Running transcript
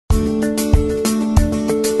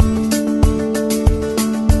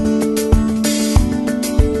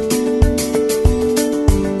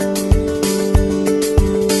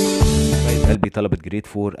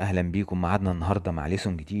جريد 4. اهلا بيكم. معادنا النهارده مع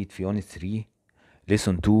ليسون جديد في يونت 3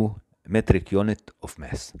 ليسون 2 متريك يونت اوف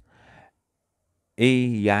ماس.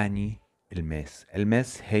 ايه يعني الماس؟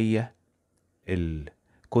 الماس هي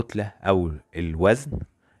الكتلة او الوزن.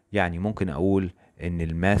 يعني ممكن اقول ان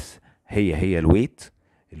الماس هي الويت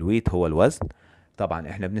هو الوزن. طبعا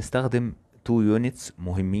احنا بنستخدم 2 يونتس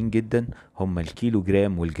مهمين جدا، هما الكيلو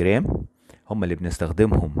جرام والجرام، هما اللي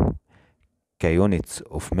بنستخدمهم كيونتس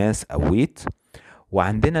اوف ماس او ويت.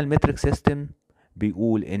 وعندنا المتريك سيستم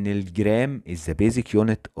بيقول ان الجرام is the basic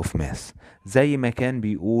unit of mass، زي ما كان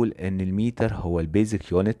بيقول ان المتر هو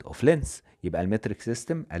البيزك يونت اوف لينس. يبقى المتريك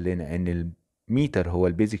سيستم قال لنا ان المتر هو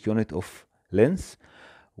البيزك يونت اوف لينس،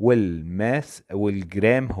 والماس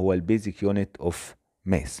والجرام هو البيزك يونت اوف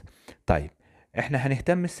ماس. طيب احنا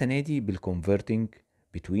هنهتم السنه دي بالكونفرتنج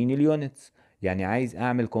بتوين اليونتس. يعني عايز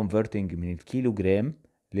اعمل كونفرتنج من الكيلو جرام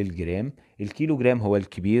للجرام. الكيلو جرام هو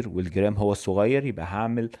الكبير والجرام هو الصغير، يبقى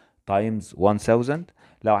هعمل تايمز 1000.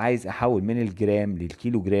 لو عايز احول من الجرام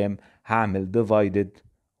للكيلو جرام هعمل ديفايدد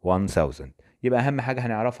 1000. يبقى اهم حاجه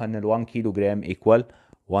هنعرفها ان ال1 كيلو جرام ايكوال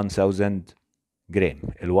 1000 جرام.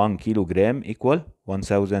 ال1 كيلو جرام ايكوال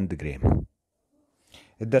 1000 جرام.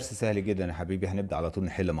 الدرس سهل جدا يا حبيبي، هنبدا على طول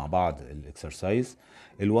نحل مع بعض الاكسرسايز.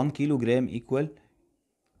 ال1 كيلو جرام ايكوال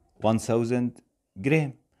 1000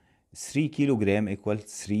 جرام. 3 كيلو جرام ايكوال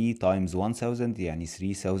 3 تايمز 1000 يعني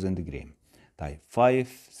 3000 جرام. طيب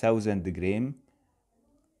 5000 جرام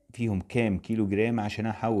فيهم كام كيلو جرام؟ عشان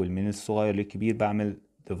احول من الصغير للكبير بعمل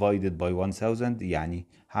divided by 1000، يعني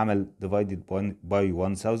هعمل divided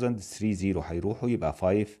by 1000، 3 زيرو هيروحوا يبقى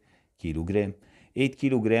 5 كيلو جرام. 8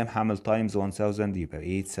 كيلو جرام هعمل times 1000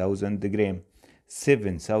 يبقى 8000 جرام.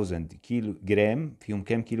 7000 كيلو جرام فيهم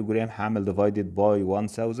كام كيلو جرام؟ هعمل divided by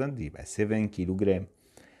 1000 يبقى 7 كيلو جرام.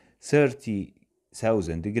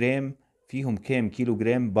 30,000 جرام فيهم كام كيلو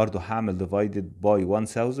جرام؟ برضو هعمل divided by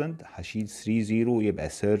 1000، هشيل 3 زيرو يبقى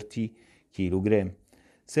 30 كيلو جرام.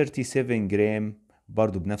 37 جرام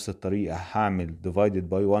برضو بنفس الطريقة هعمل divided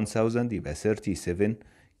by 1000 يبقى 37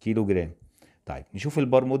 كيلو جرام. طيب نشوف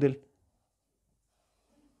البار موديل.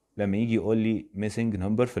 لما يجي يقول لي missing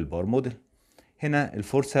number في البار موديل، هنا ال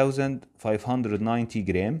 4590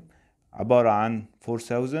 جرام عبارة عن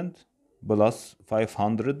 4000 بلس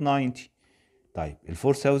 590. طيب ال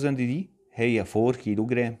 4000 دي هي 4 كيلو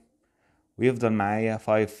جرام، ويفضل معايا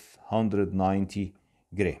 590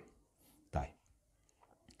 جرام. طيب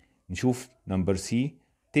نشوف نمبر سي.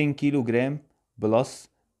 10 كيلو جرام بلس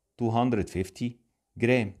 250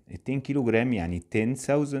 جرام. ال 10 كيلو جرام يعني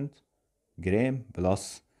 10000 جرام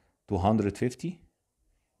بلس 250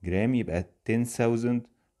 جرام يبقى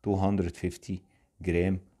 10250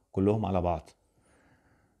 جرام كلهم على بعض.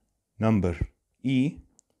 نمبر اي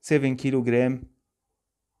 7 كيلو جرام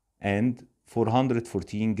and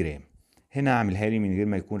 414 جرام. هنا اعملها لي من غير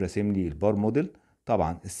ما يكون راسم لي البار موديل.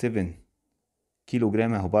 طبعا ال 7 كيلو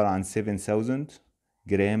جرام عبارة عن 7000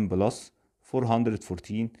 جرام بلس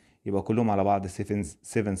 414 يبقى كلهم على بعض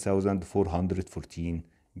 7414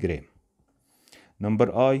 جرام.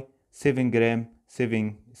 نمبر اي 7 جرام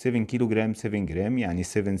 7 كيلو جرام 7 جرام يعني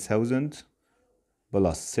 7000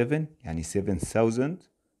 بلس 7 يعني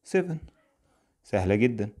 7007. سهلة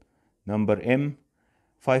جدا. نمبر ام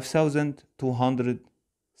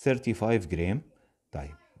 5235 جرام.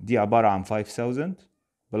 طيب دي عبارة عن 5000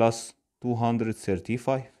 بلس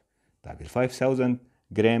 235. طيب ال 5000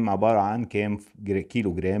 جرام عبارة عن كام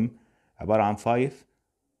كيلو جرام؟ عبارة عن 5000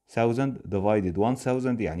 divided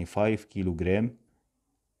 1000 يعني 5 كيلو جرام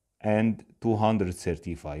and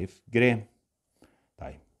 235 جرام.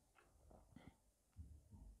 طيب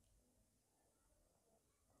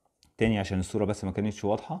تاني عشان الصورة بس ما كانتش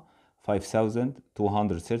واضحة.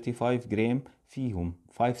 5235 جرام فيهم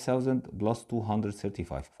 5000 بلس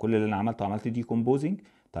 235. كل اللي انا عملت دي كومبوزنج.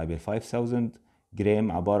 طيب ال 5000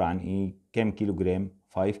 جرام عبارة عن ايه؟ كام كيلو جرام؟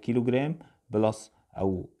 5 كيلو جرام بلس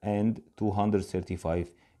او and 235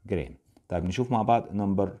 جرام. طيب نشوف مع بعض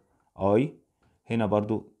نمبر اي. هنا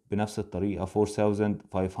برضو بنفس الطريقة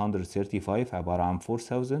 4535 عبارة عن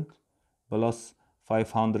 4000 بلس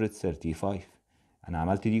 535. انا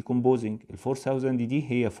عملت دي كومبوزنج. ال 4000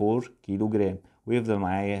 دي هي 4 كيلو جرام ويفضل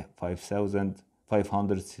معايا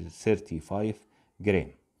 5535 جرام.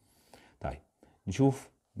 طيب نشوف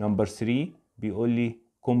نمبر 3 بيقول لي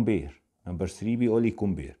كومبير. نمبر 3 بيقول لي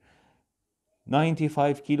كومبير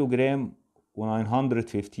 95 كيلو جرام و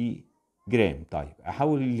 950 جرام. طيب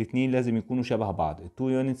احول الاثنين لازم يكونوا شبه بعض، التو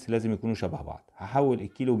يونتس لازم يكونوا شبه بعض. هحول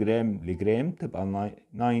الكيلو جرام لجرام تبقى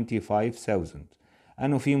 95000.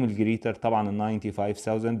 انه فيهم الجريتر؟ طبعا ال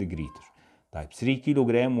 95000 جريتر. طيب 3 كيلو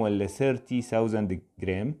جرام ولا 30000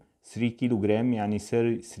 جرام؟ 3 كيلو جرام يعني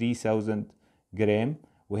 3000 جرام،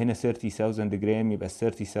 وهنا 30,000 جرام، يبقى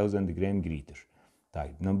 30,000 جرام جريتر.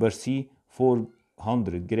 طيب نمبر سي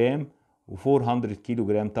 400 جرام و400 كيلو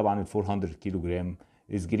جرام، طبعا ال 400 كيلو جرام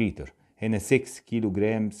is greater. هنا 6 كيلو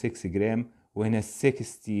جرام 6 جرام، وهنا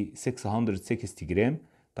 660 جرام.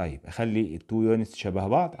 طيب اخلي التو يونتس شبه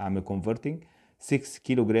بعض، اعمل converting. 6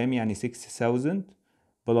 كيلو جرام يعني 6000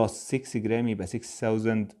 بلس 6 جرام يبقى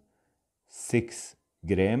 6006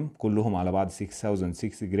 جرام، كلهم على بعض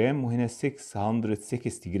 6006 جرام، وهنا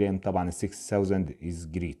 660 جرام، طبعا ال 6000 is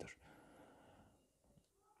greater.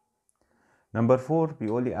 Number 4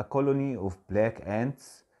 بيقول لي a colony of black ants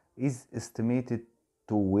is estimated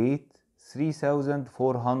to weight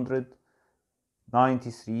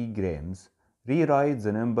 3493 grams. Rewrite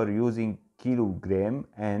the number using kilogram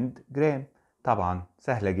and gram. طبعا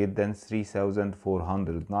سهلة جدا،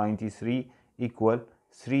 3493 equal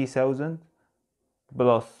 3000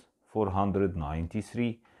 plus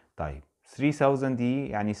 493. طيب 3000 دي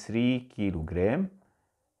يعني 3 كيلو جرام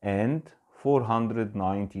and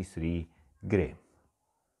 493 جرام.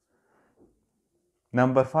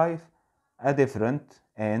 Number 5 a different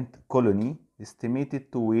ant colony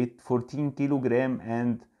estimated to weight 14 kilogram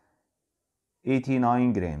and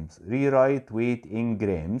 89 grams. Rewrite weight in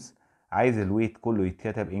grams. عايز الويت كله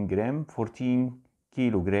يتكتب in جرام. 14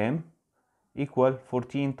 كيلو جرام equal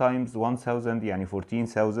 14 times 1000 يعني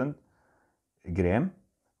 14,000 جرام،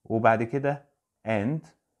 وبعد كده and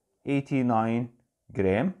 89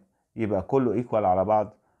 جرام، يبقى كله equal على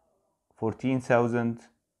بعض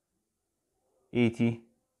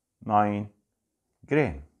 14,089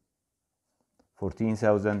 جرام.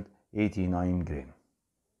 14,089 جرام.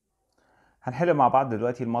 هنحل مع بعض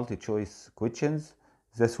دلوقتي المالتي تشويس questions.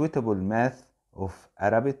 The suitable mass of a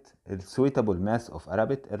rabbit. الsuitable mass of a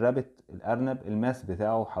rabbit. الرابت الأرنب الماس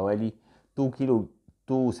بتاعه حوالي 2 كيلو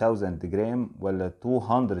 2000 جرام، ولا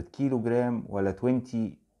 200 كيلو جرام، ولا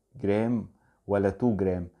 20 جرام، ولا 2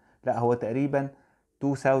 جرام. لا، هو تقريبا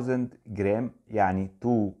 2000 جرام، يعني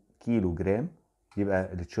 2 كيلو جرام.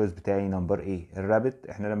 يبقى التشويس بتاعي نمبر ايه. الرابت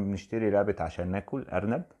احنا لما بنشتري رابت عشان ناكل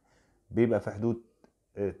ارنب بيبقى في حدود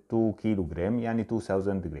 2 كيلو جرام، يعني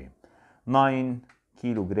 2000 جرام. 9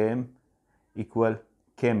 كيلو جرام equal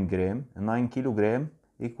كام جرام؟ 9 كيلو جرام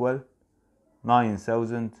equal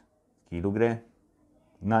 9000 كيلو جرام.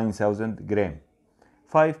 9000 جرام.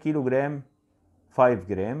 5 كيلو جرام 5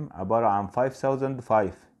 جرام عبارة عن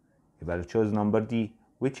 5005. يبقى التشويس نمبر دي.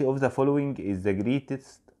 which of the following is the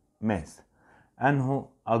greatest mass. انه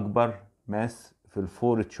اكبر ماس في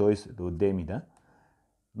الفور تشويس اللي قدامي ده؟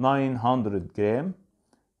 900 جرام،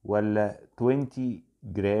 ولا 20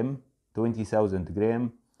 جرام 20,000 جرام،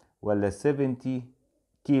 ولا 70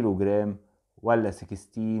 كيلو جرام، ولا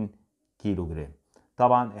 16 كيلو جرام.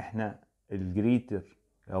 طبعا احنا الجريتر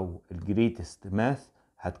او الجريتست ماس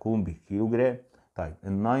هتكون بالكيلو جرام. طيب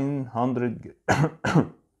ال 900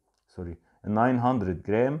 سوري ال 900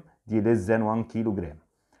 جرام دي less than 1 كيلو جرام.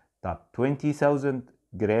 طب 20,000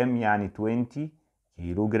 جرام يعني 20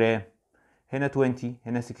 كيلو جرام. هنا 20،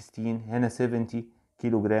 هنا 16، هنا 70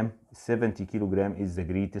 كيلو جرام. 70 كيلو جرام is the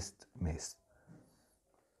greatest mass.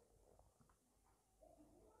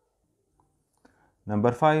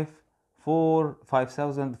 Number 5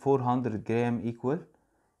 5,400 جرام equal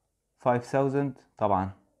 5,000.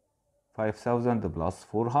 طبعا 5,000 plus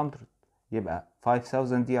 400، يبقى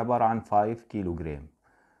 5,000 دي عبارة عن 5 كيلو جرام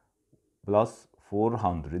plus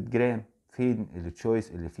 400 جرام. فين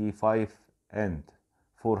التشويس اللي فيه 5 and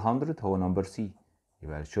 400؟ هو نمبر سي.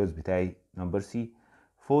 يبقى التشويس بتاعي نمبر سي.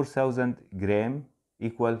 4,000 جرام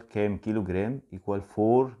equal كام كيلو جرام؟ equal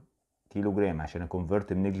 4 كيلو جرام. عشان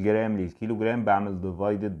اكونفرت من الجرام للكيلو جرام بعمل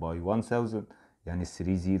divided by 1000، يعني ال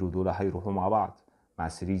 3 زيرو دول هيروحوا مع بعض مع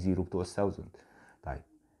 3 زيرو بتوع 1000. طيب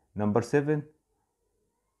نمبر 7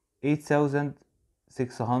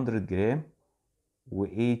 8600 جرام و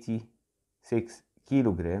 86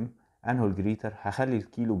 كيلو جرام. انه الجريتر؟ هخلي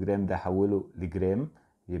الكيلو جرام ده احوله لجرام،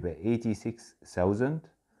 يبقى 86,000.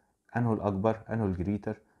 انه الاكبر؟ انه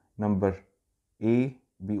الجريتر؟ نمبر A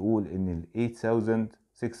بيقول ان ال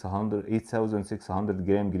 8600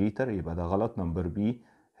 جرام جريتر، يبقى ده غلط. نمبر B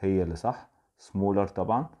هي اللي صح، سمولر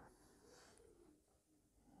طبعا.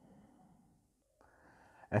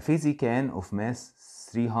 A fizzy can of mass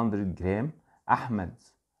 300 جرام. احمد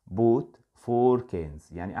bought 4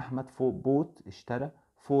 cans، يعني احمد bought اشترى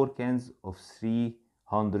 4 cans of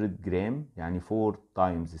 300 جرام، يعني 4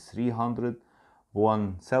 times 300 ب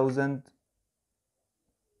 1000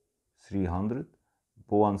 300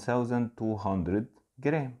 ب 1200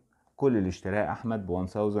 جرام. كل اللي اشتراه احمد ب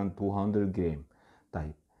 1200 جرام.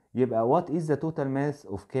 طيب يبقى what is the total mass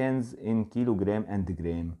of cans in kilogram and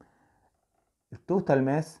gram. التوتال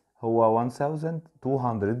ماس هو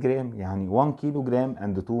 1200 جرام، يعني 1 كيلو جرام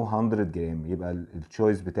and 200 جرام، يبقى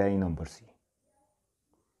التشويس بتاعي نمبر سي.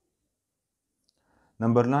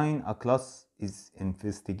 Number 9, a class is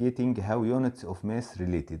investigating how units of mass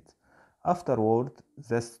related. Afterward,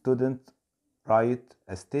 the student write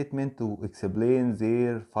a statement to explain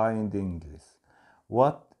their findings.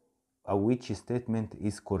 What or which statement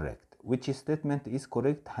is correct? Which statement is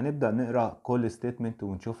correct؟ هنبدأ نقرأ كل statement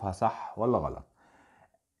ونشوفها صح ولا غلط.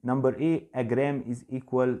 Number A, a gram is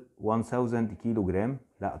equal 1000 كيلو جرام.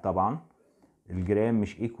 لا طبعا، الجرام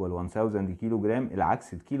مش equal 1000 كيلو جرام،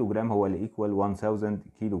 العكس، الكيلو جرام هو اللي equal 1000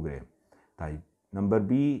 كيلو جرام. طيب نمبر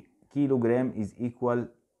B، كيلو جرام is equal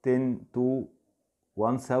 10 to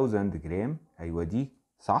 1000 جرام. ايوه دي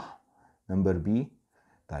صح، نمبر B.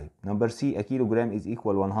 طيب نمبر C، a كيلو جرام is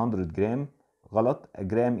equal 100 جرام. غلط، a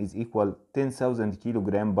gram is equal 10000 كيلو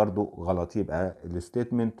جرام، برضو غلط. يبقى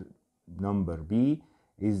الستيتمنت نمبر B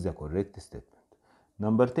is the correct statement.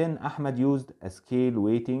 Number 10، Ahmed used a scale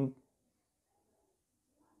weighing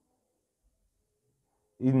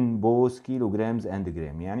in both kilograms and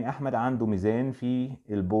gram. يعني أحمد عنده ميزان في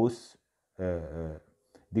البوث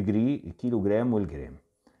degree، الكيلوغرام والجرام.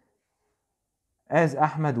 As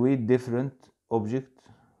Ahmed weighed different objects,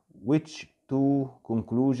 which two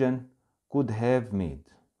conclusion could have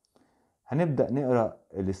made. هنبدأ نقرأ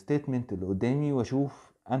الستيتمنت اللي قدامي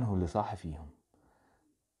واشوف انه اللي صح فيهم.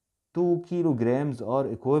 2 kilograms are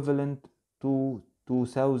equivalent to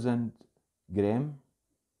 2000 جرام.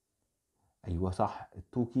 ايوه صح، ال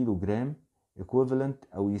 2 كيلو جرام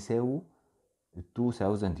equivalent او يساووا ال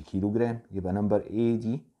 2000 كيلو جرام، يبقى نمبر A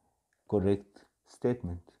دي correct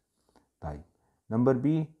statement. طيب نمبر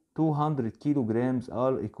B، 200 كيلو جرامز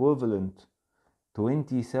are equivalent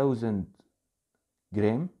 20000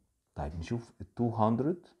 جرام. طيب نشوف ال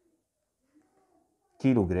 200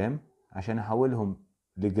 كيلو جرام، عشان احولهم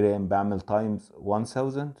لجرام بعمل تايمز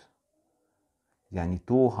 1000، يعني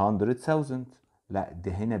 200000. لا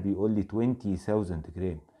ده هنا بيقول لي 20000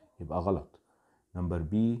 جرام، يبقى غلط، نمبر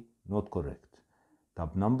B not correct. طب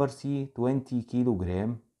نمبر C، 20 كيلو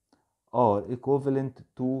جرام are equivalent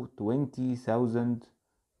to 20000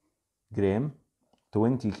 جرام.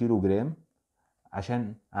 20 كيلو جرام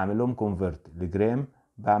عشان اعمل لهم convert لجرام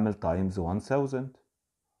بعمل times 1000،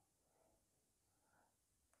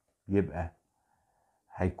 يبقى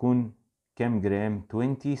هيكون كام جرام؟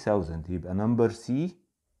 20000، يبقى نمبر C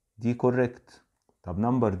دي correct. طب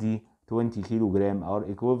نمبر دي 20 كيلو جرام are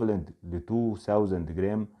equivalent ل 2000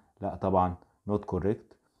 جرام، لا طبعا not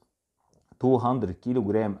correct. 200 كيلو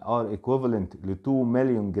جرام are equivalent ل 2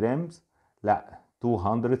 مليون جرامز، لا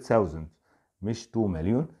 200,000 مش 2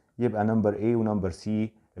 مليون، يبقى نمبر A ونمبر C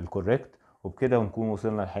الكوريكت. وبكده نكون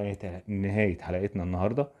وصلنا لنهاية حلقتنا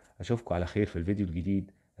النهاردة. أشوفكم على خير في الفيديو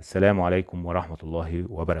الجديد. السلام عليكم ورحمة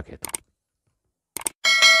الله وبركاته.